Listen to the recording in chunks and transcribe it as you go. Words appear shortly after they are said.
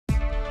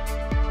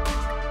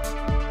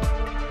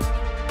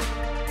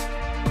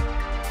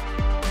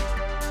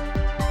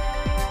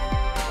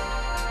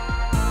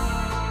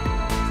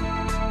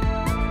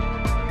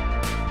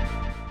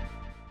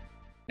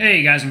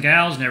Hey guys and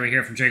gals, Never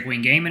here from Drake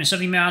Wing Gaming, and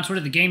something on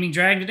Twitter, the Gaming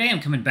Dragon. Today I'm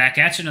coming back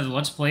at you, another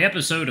Let's Play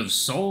episode of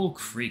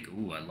Soulcreek.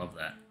 Ooh, I love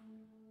that.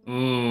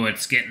 Ooh,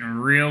 it's getting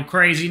real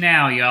crazy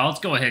now, y'all.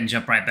 Let's go ahead and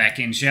jump right back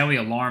in, shall we?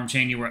 Alarm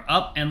chain, you were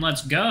up, and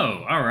let's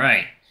go.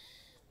 Alright.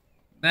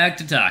 Back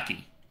to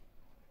Takhi.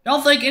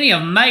 Don't think any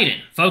of them made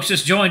it. Folks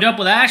just joined up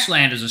with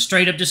Ashlanders or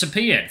straight up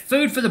disappeared.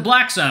 Food for the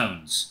Black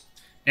Zones.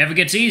 Never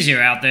gets easier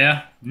out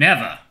there.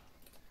 Never.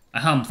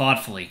 I hum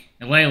thoughtfully.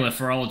 Ilela,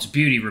 for all its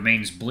beauty,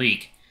 remains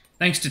bleak.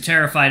 Thanks to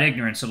terrified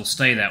ignorance, it'll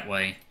stay that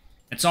way.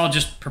 It's all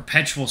just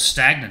perpetual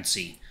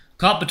stagnancy.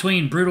 Caught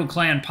between brutal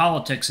clan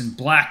politics and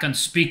black,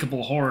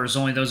 unspeakable horrors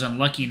only those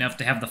unlucky enough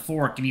to have the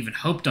fork can even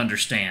hope to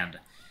understand.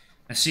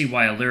 I see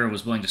why Alira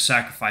was willing to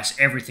sacrifice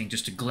everything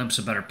just to glimpse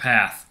a better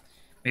path.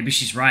 Maybe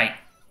she's right.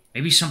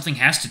 Maybe something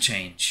has to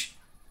change.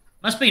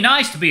 Must be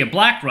nice to be a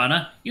black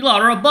runner. You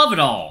lot are above it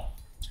all.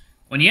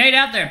 When you ain't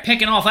out there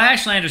picking off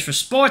Ashlanders for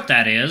sport,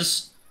 that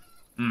is.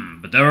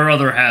 But there are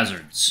other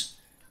hazards.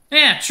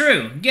 Yeah,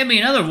 true. Give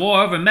me another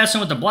war over messing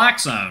with the Black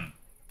Zone.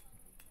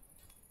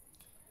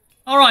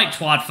 Alright,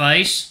 twat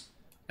face.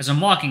 As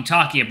I'm walking,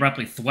 Takhi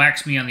abruptly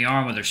thwacks me on the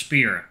arm with her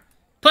spear.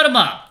 Put him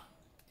up!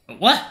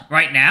 What?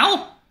 Right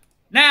now?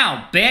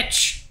 Now,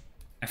 bitch!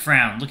 I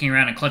frown, looking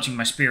around and clutching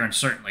my spear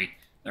uncertainly.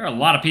 There are a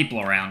lot of people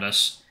around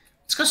us.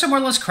 Let's go somewhere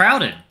less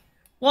crowded.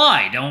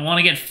 Why? Don't want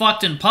to get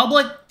fucked in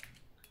public?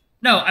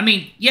 No,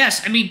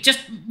 yes, just,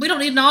 we don't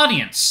need an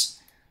audience.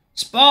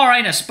 Spar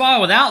ain't a spar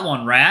without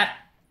one, rat.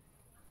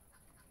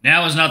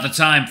 Now is not the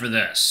time for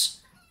this.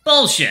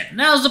 Bullshit.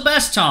 Now's the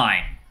best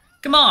time.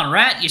 Come on,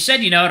 rat. You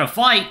said you know how to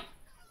fight.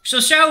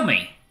 So show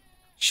me.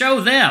 Show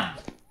them.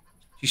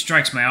 She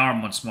strikes my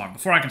arm once more.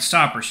 Before I can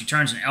stop her, she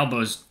turns and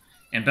elbows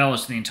and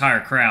bellows to the entire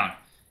crowd.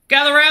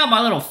 Gather round,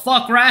 my little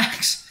fuck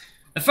racks.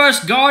 The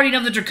first guardian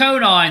of the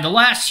Draconine, the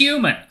last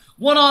human.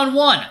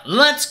 One-on-one.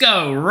 Let's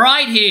go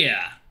right here.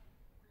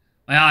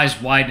 My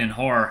eyes widen in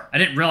horror. I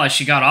didn't realize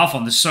she got off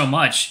on this so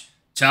much.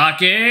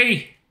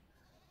 Takhi!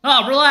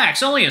 Oh,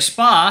 relax, only a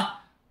spa.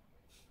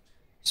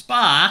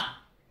 Spa?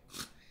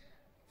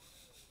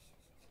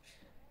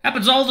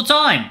 Happens all the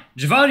time.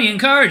 Giovanni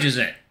encourages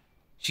it.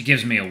 She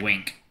gives me a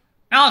wink.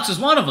 Alex is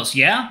one of us,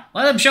 yeah?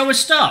 Let him show his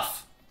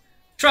stuff.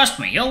 Trust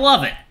me, he'll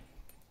love it.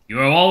 You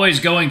are always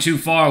going too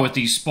far with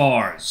these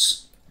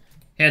spars.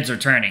 Heads are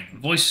turning.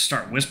 Voices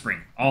start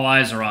whispering. All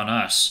eyes are on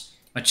us.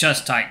 My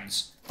chest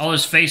tightens. All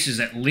those faces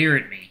that leer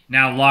at me,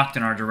 now locked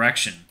in our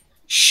direction.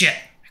 Shit!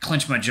 I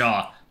clench my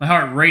jaw. My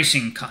heart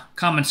racing,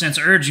 common sense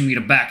urging me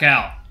to back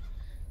out.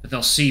 But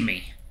they'll see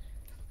me.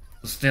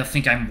 They'll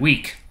think I'm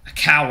weak. A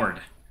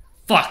coward.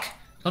 Fuck.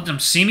 Let them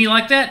see me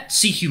like that?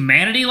 See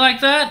humanity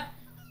like that?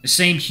 The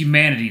same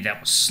humanity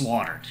that was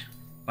slaughtered.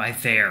 By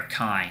their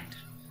kind.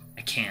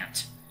 I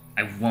can't.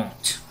 I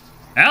won't.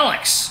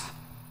 Alex!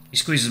 He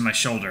squeezes my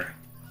shoulder.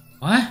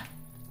 What?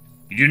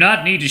 You do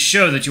not need to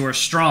show that you are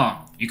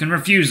strong. You can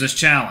refuse this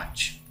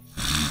challenge.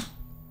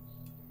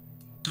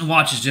 I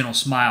watch his gentle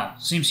smile.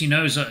 Seems he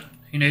knows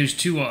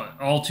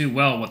all too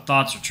well what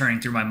thoughts are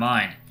turning through my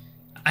mind.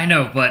 I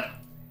know, but...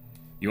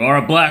 You are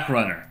a black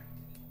runner.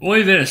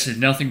 Only this and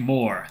nothing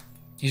more.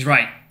 He's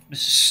right.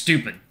 This is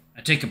stupid.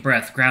 I take a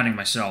breath, grounding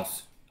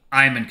myself.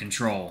 I am in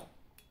control.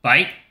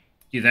 Bite?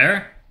 You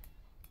there?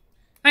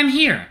 I'm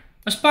here.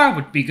 A spar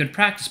would be good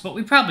practice, but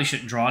we probably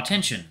shouldn't draw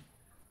attention.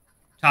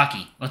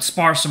 Takhi, let's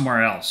spar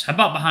somewhere else. How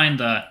about behind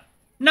the...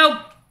 Nope.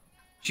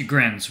 She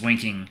grins,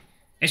 winking.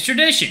 It's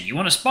tradition. You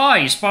want to spar,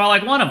 you spar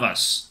like one of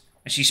us.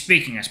 As she's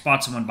speaking, I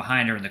spot someone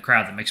behind her in the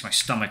crowd that makes my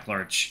stomach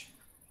lurch.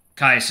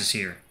 Caius is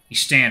here. He's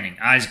standing,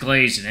 eyes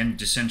glazed and in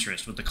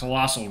disinterest, with the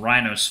colossal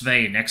rhino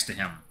Svei next to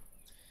him.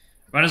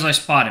 Right as I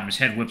spot him, his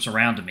head whips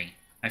around to me.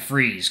 I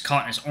freeze,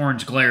 caught in his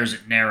orange glare as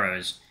it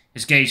narrows.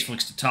 His gaze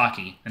flicks to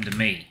Takhi, then to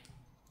me.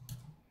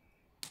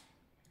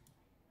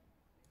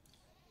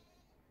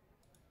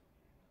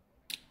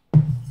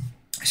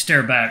 I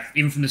stare back.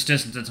 Even from this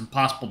distance, it's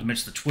impossible to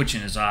miss the twitch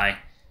in his eye.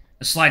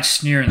 A slight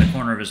sneer in the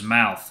corner of his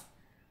mouth.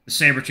 The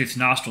saber-toothed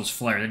nostrils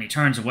flare, then he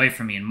turns away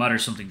from me and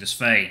mutters something to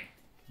Svei.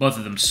 Both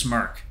of them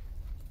smirk.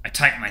 I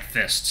tighten my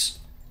fists.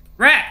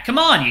 Rat, come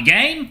on, you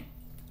game?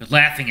 They're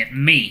laughing at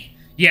me.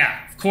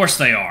 Yeah, of course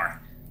they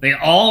are. They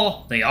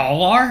all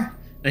are?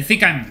 They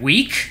think I'm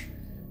weak?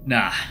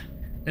 Nah,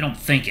 they don't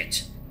think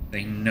it.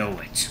 They know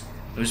it.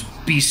 Those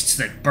beasts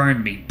that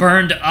burned me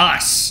burned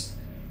us.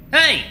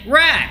 Hey,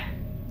 Rat!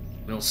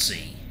 We'll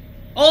see.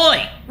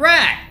 Oi,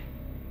 Rat!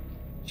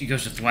 She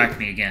goes to thwack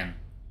me again.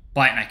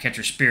 Bite and I catch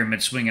her spear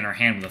mid-swing in her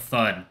hand with a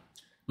thud.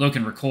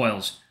 Loken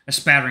recoils. A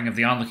spattering of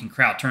the onlooking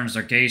crowd turns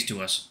their gaze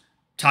to us.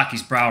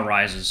 Takhi's brow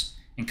rises,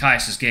 and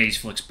Caius' gaze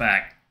flicks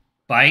back.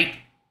 Bite?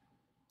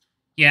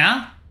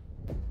 Yeah?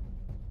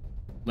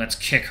 Let's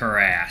kick her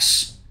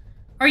ass.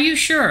 Are you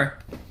sure?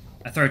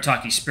 I throw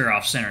Takhi's spear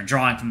off center,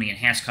 drawing from the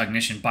enhanced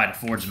cognition Bite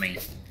affords me.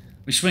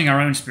 We swing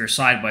our own spear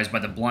sideways by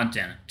the blunt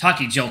end.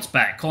 Takhi jolts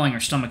back, culling her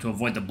stomach to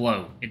avoid the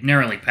blow. It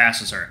narrowly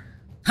passes her.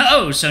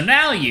 Oh, so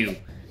now you...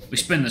 We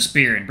spin the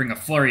spear and bring a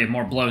flurry of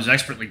more blows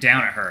expertly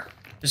down at her.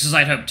 Just as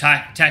I'd hoped,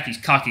 Takhi's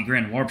cocky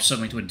grin warps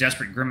suddenly to a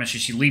desperate grimace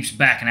as she leaps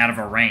back and out of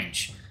our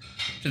range.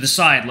 To the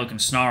side,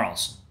 Loken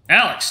snarls.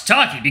 Alex,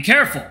 Takhi, be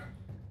careful!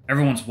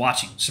 Everyone's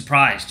watching,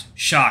 surprised,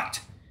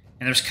 shocked.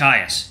 And there's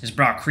Caius, his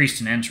brow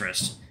creased in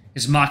interest.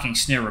 His mocking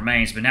sneer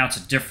remains, but now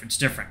it's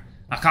different.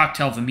 A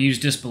cocktail of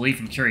amused disbelief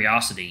and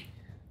curiosity.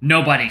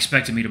 Nobody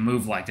expected me to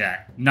move like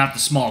that. Not the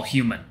small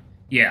human.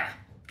 Yeah,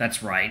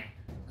 that's right.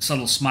 A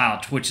subtle smile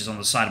twitches on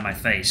the side of my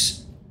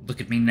face.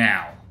 Look at me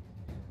now.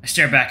 I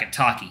stare back at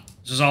Takhi.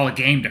 This was all a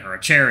game to her, a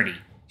charity.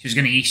 She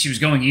was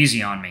going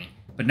easy on me.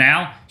 But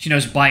now, she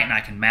knows Bite and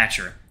I can match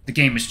her. The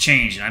game has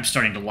changed, and I'm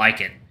starting to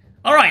like it.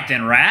 Alright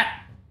then, rat!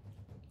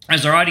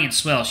 As our audience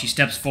swells, she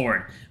steps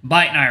forward.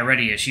 Bite and I are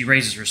ready as she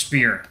raises her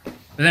spear.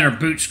 But then her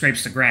boot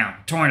scrapes the ground.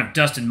 A torrent of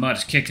dust and mud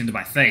is kicked into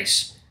my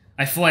face.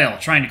 I flail,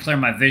 trying to clear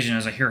my vision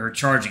as I hear her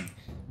charging.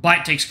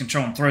 Bite takes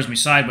control and throws me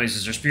sideways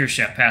as her spear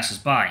shaft passes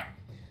by.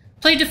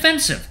 Play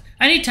defensive.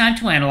 I need time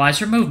to analyze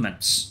her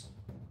movements.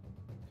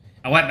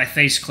 I wipe my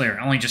face clear,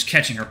 only just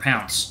catching her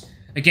pounce.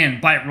 Again,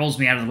 Bite rolls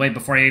me out of the way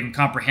before I even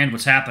comprehend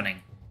what's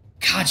happening.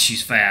 God,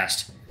 she's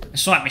fast. I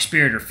swipe my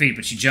spear at her feet,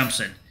 but she jumps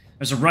it.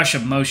 There's a rush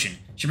of motion.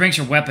 She brings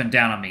her weapon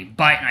down on me.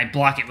 Bite and I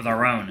block it with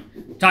our own.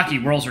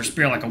 Takhi whirls her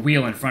spear like a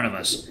wheel in front of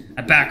us.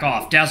 I back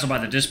off, dazzled by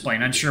the display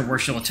and unsure where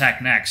she'll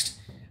attack next.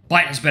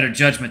 Bite has better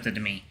judgment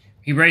than me.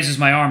 He raises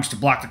my arms to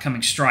block the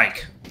coming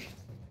strike.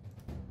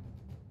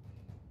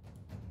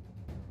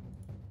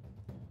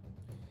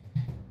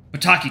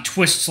 But Takhi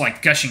twists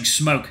like gushing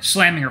smoke,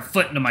 slamming her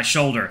foot into my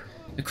shoulder.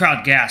 The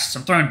crowd gasps.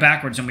 I'm thrown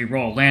backwards and we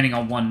roll, landing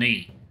on one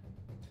knee.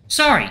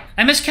 Sorry,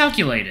 I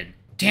miscalculated.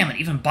 Damn it,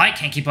 even Bite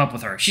can't keep up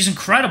with her. She's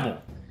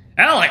incredible.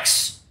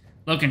 Alex!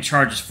 Loken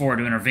charges forward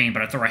to intervene,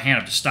 but I throw a hand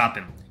up to stop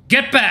him.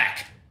 Get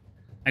back!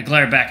 I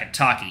glare back at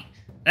Takhi.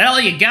 That all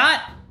you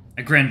got?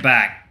 I grin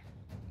back.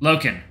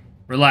 Loken,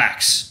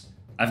 relax.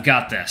 I've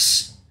got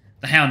this.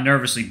 The hound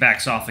nervously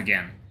backs off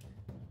again.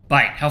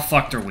 Bite, how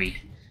fucked are we?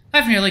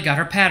 I've nearly got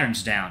her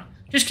patterns down.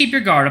 Just keep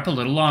your guard up a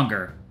little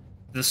longer.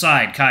 To the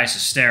side, Caius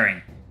is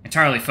staring,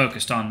 entirely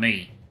focused on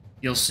me.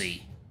 You'll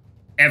see.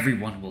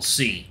 Everyone will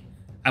see.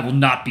 I will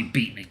not be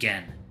beaten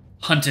again.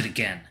 Hunted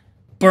again.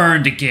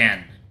 Burned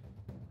again.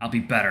 I'll be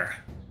better.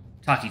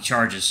 Takhi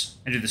charges.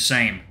 I do the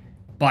same.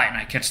 Bite and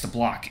I catch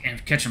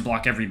and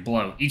block every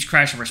blow. Each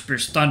crash of our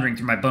spears thundering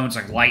through my bones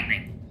like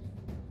lightning.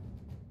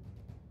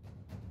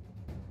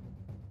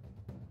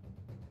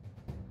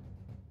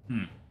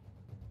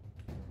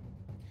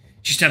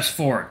 She steps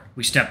forward.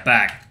 We step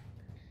back.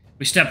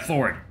 We step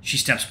forward. She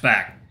steps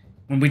back.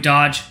 When we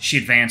dodge, she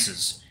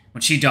advances.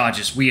 When she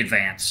dodges, we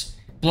advance.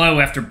 Blow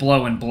after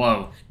blow and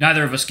blow.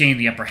 Neither of us gain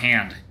the upper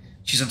hand.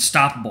 She's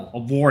unstoppable, a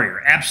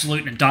warrior,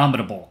 absolute and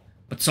indomitable.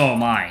 But so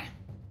am I.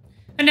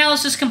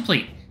 Analysis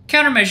complete.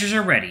 Countermeasures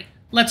are ready.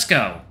 Let's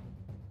go.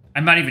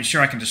 I'm not even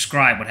sure I can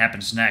describe what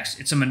happens next.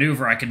 It's a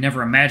maneuver I could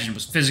never imagine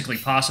was physically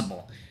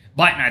possible.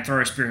 Bite and I throw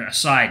our spear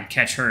aside and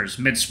catch hers,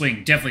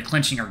 mid-swing, deftly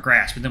clinching her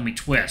grasp, and then we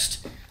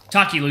twist.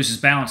 Takhi loses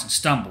balance and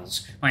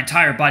stumbles. My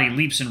entire body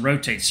leaps and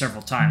rotates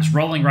several times,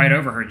 rolling right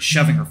over her and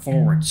shoving her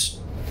forwards.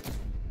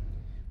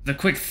 With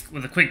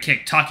a quick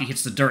kick, Takhi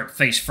hits the dirt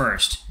face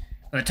first.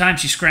 By the time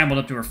she scrambled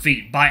up to her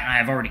feet, Bite and I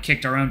have already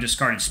kicked our own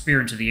discarded spear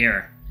into the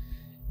air.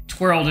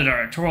 Twirled it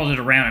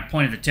around and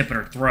pointed the tip at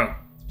her throat.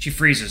 She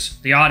freezes.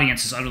 The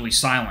audience is utterly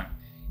silent.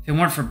 If it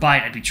weren't for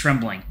Bite, I'd be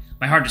trembling.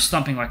 My heart is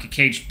thumping like a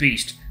caged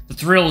beast. The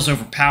thrill is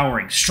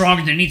overpowering,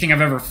 stronger than anything I've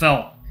ever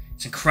felt.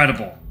 It's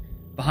incredible.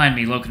 Behind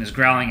me, Loken is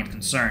growling in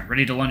concern,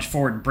 ready to lunge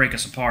forward and break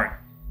us apart.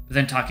 But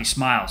then Takhi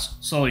smiles.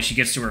 Slowly, she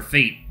gets to her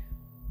feet.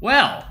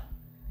 Well,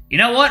 you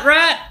know what,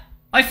 rat?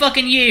 I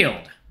fucking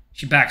yield.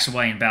 She backs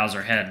away and bows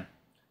her head.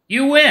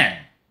 You win.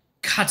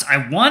 God,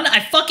 I won? I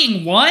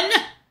fucking won?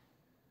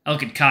 I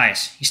look at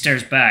Caius. He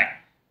stares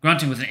back.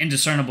 Grunting with an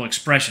indiscernible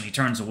expression, he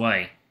turns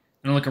away.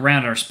 Then I look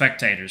around at our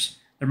spectators.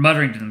 They're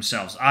muttering to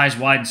themselves, eyes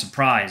wide in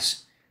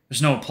surprise.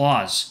 There's no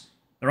applause.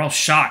 They're all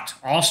shocked,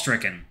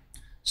 awe-stricken.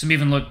 Some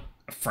even look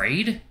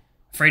afraid?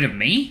 Afraid of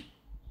me?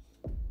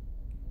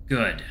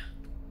 Good.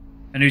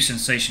 A new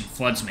sensation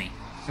floods me.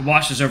 It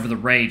washes over the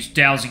rage,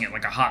 dousing it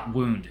like a hot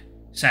wound.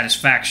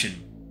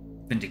 Satisfaction.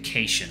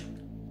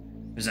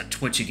 Vindication. There's that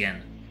twitch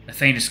again. The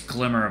faintest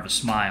glimmer of a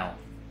smile.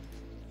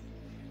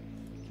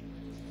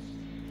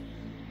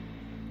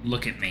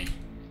 Look at me.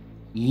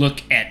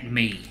 Look at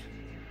me.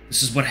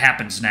 This is what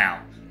happens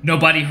now.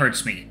 Nobody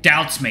hurts me,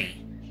 doubts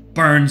me,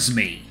 burns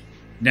me.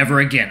 Never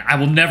again. I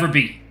will never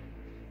be.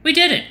 We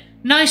did it.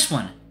 Nice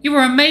one. You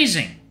were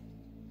amazing.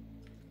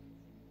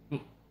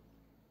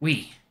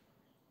 We.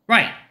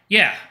 Right.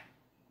 Yeah.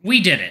 We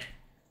did it.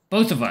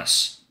 Both of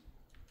us.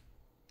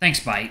 Thanks,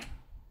 Bite.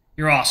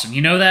 You're awesome.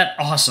 You know that?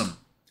 Awesome.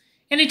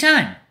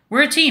 Anytime.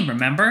 We're a team,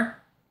 remember?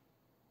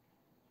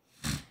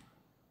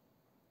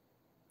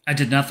 I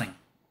did nothing.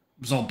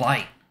 It was all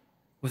Bite.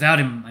 Without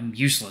him, I'm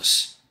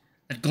useless.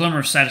 That glimmer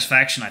of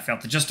satisfaction I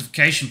felt, the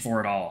justification for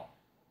it all.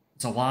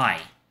 It's a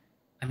lie.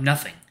 I'm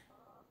nothing.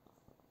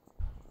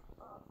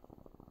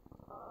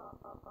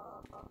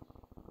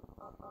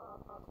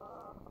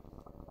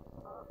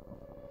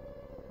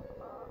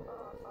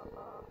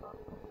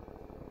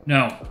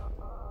 No.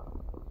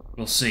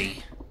 We'll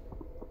see.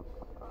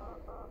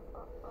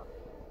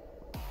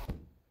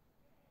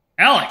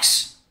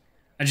 Alex!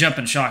 I jump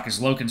in shock as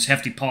Loken's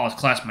hefty paws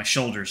clasp my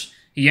shoulders.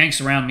 He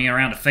yanks me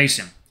around to face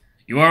him.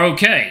 You are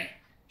okay.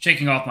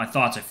 Shaking off my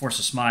thoughts, I force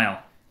a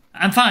smile.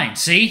 I'm fine,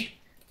 see?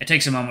 It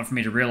takes a moment for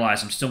me to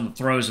realize I'm still in the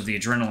throes of the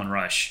adrenaline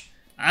rush.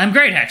 I'm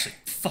great, actually.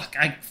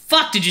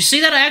 Fuck, did you see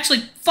that?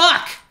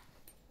 Fuck!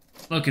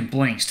 Loken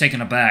blinks,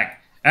 taken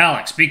aback.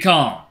 Alex, be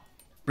calm.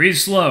 Breathe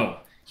slow.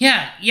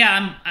 Yeah,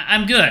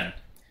 I'm good.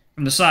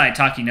 From the side,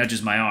 Takhi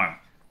nudges my arm.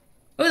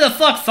 Who the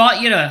fuck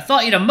thought you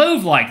to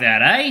move like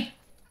that, eh?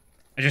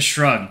 I just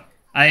shrug.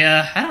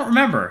 I don't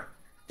remember.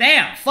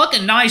 Damn,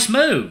 fucking nice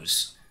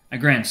moves. I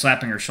grin,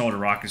 slapping her shoulder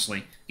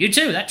raucously. You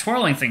too, that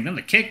twirling thing, then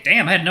the kick,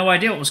 damn, I had no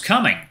idea what was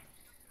coming.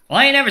 Well,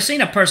 I ain't never seen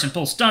a person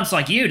pull stunts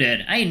like you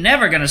did. I ain't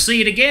never gonna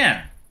see it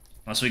again.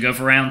 Must we go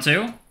for round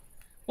 2?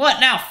 What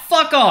now?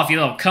 Fuck off, you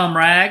little cum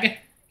rag.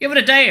 Give it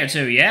a day or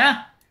two,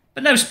 yeah?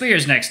 But no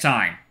spears next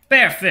time.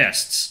 Bare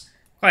fists.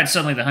 Quite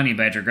suddenly, the honey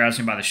badger grabs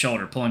me by the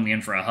shoulder, pulling me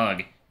in for a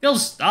hug.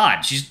 Feels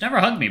odd. She's never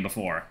hugged me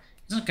before.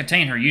 It doesn't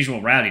contain her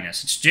usual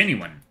rowdiness. It's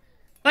genuine.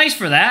 Thanks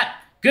for that.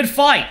 Good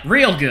fight.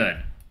 Real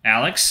good.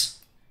 Alex.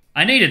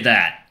 I needed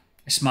that.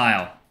 I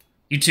smile.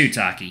 You too,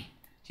 Takhi.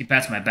 She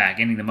pats my back,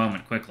 ending the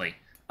moment quickly.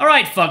 All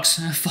right, fuck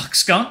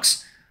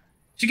skunks.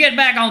 Should get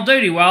back on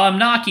duty while I'm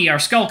Naki are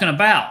skulking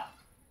about.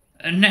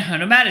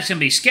 Pneumatic's gonna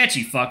be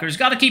sketchy, fuckers.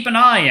 Gotta keep an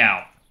eye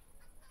out.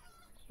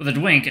 With a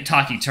wink,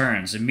 Takhi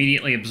turns,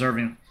 immediately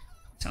observing...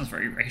 Sounds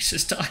very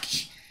racist,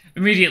 Takhi.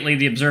 Immediately,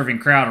 the observing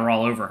crowd are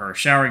all over her,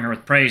 showering her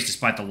with praise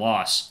despite the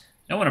loss.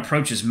 No one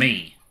approaches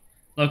me.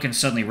 Loken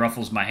suddenly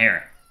ruffles my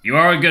hair. You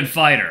are a good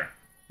fighter.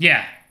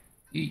 Yeah.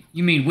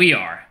 You mean we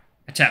are?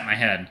 I tap my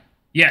head.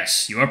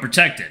 Yes, you are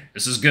protected.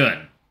 This is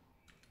good.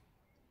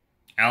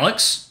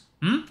 Alex?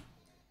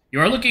 You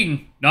are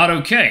looking not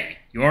okay.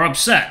 You are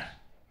upset.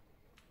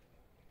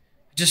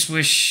 I just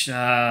wish,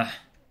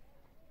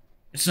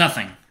 It's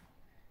nothing.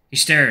 He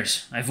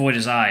stares. I avoid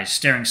his eyes,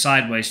 staring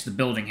sideways to the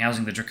building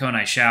housing the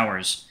Draconi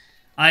showers.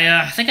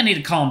 I think I need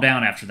to calm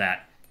down after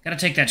that. Gotta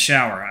take that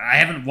shower. I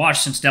haven't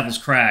washed since Devil's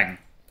Crag.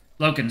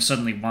 Loken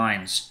suddenly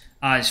whines,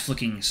 eyes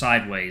flicking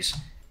sideways.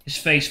 His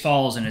face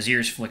falls and his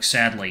ears flick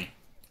sadly.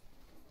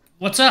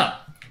 What's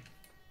up?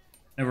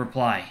 No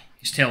reply.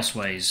 His tail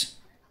sways.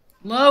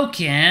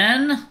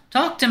 Loken,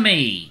 talk to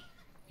me.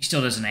 He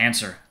still doesn't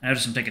answer. I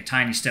notice him take a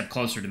tiny step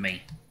closer to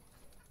me.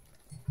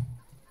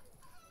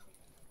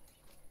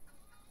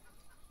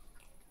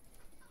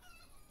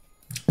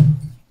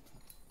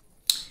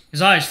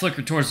 His eyes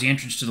flicker towards the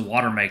entrance to the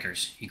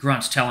Watermakers. He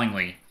grunts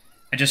tellingly.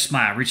 I just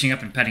smile, reaching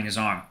up and petting his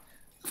arm.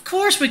 Of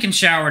course we can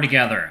shower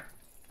together.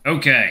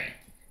 Okay.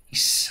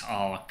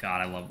 Oh,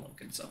 God, I love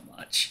Loken so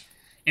much.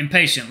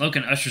 Impatient,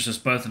 Loken ushers us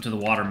both into the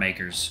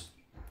Watermakers.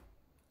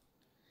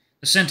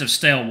 The scent of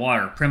stale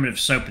water, primitive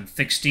soap, and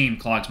thick steam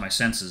clogs my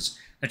senses.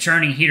 The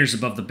churning heaters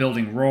above the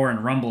building roar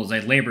and rumble as they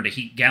labor to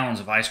heat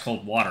gallons of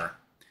ice-cold water.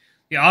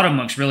 The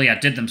Automonks really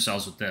outdid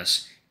themselves with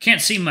this. Can't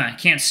seem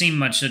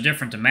much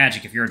different to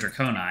magic if you're a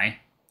Draconi.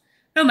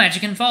 No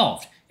magic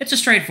involved. It's a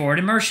straightforward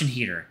immersion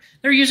heater.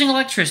 They're using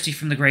electricity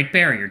from the Great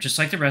Barrier, just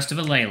like the rest of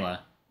Alayla.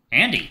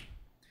 Handy.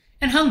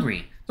 And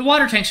hungry. The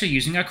water tanks are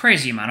using a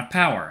crazy amount of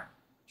power.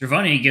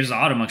 Dravoni gives the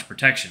Automonks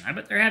protection. I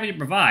bet they're happy to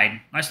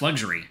provide. Nice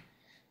luxury.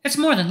 It's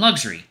more than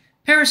luxury.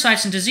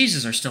 Parasites and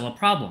diseases are still a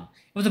problem.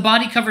 With a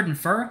body covered in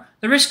fur,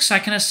 the risks I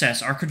can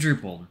assess are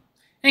quadrupled.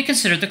 And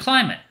consider the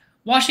climate.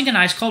 Washing in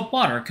ice-cold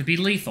water could be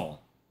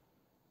lethal.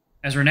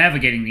 As we're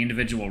navigating the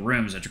individual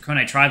rooms, a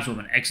Draconi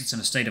tribeswoman exits in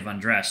a state of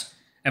undress.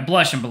 I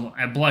blush and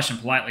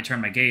politely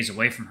turn my gaze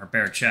away from her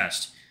bare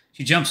chest.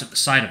 She jumps at the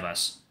sight of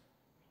us.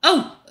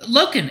 Oh,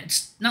 Loken,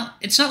 it's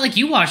not like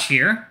you wash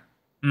here.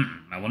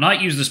 I will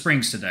not use the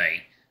springs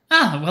today.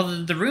 Ah,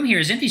 well, the room here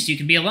is empty so you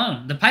can be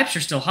alone. The pipes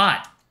are still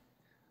hot.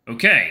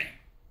 Okay.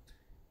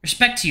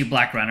 Respect to you,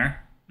 Black Runner.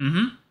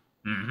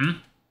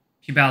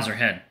 She bows her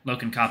head,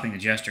 Loken copying the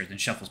gesture, then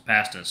shuffles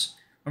past us.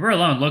 When we're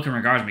alone, Loken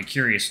regards me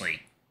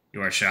curiously.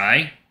 You are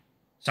shy?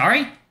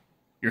 Sorry?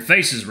 Your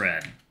face is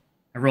red.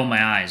 I roll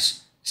my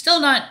eyes.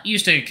 Still not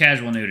used to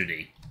casual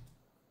nudity.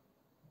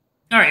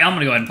 Alright, I'm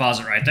gonna go ahead and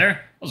pause it right there.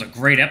 That was a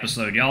great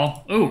episode,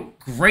 y'all. Ooh,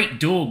 great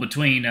duel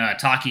between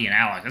Takhi and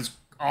Alex. That's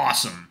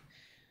awesome.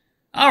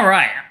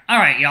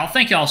 Alright, y'all.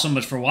 Thank y'all so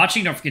much for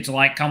watching. Don't forget to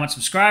like, comment,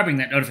 subscribe, ring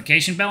that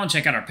notification bell, and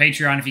check out our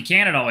Patreon if you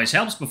can. It always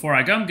helps. Before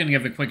I go, I'm going to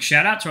give a quick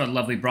shout out to our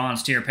lovely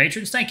bronze tier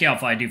patrons. Thank y'all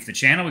for all you do for the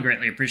channel. We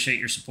greatly appreciate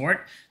your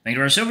support. Thank you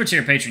to our silver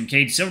tier patron,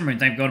 Cade Silverman.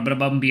 Thank you for going a bit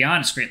above and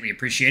beyond. It's greatly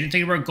appreciated.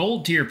 Thank you to our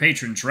gold tier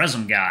patron,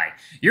 Tresem Guy.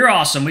 You're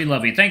awesome. We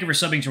love you. Thank you for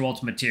subbing to our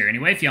ultimate tier.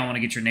 Anyway, if y'all want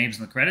to get your names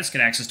in the credits,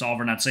 get access to all of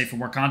our not safe for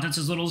work contents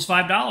as little as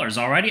 $5.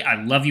 Alrighty,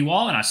 I love you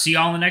all, and I'll see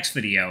y'all in the next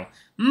video.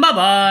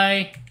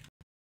 Bye-bye!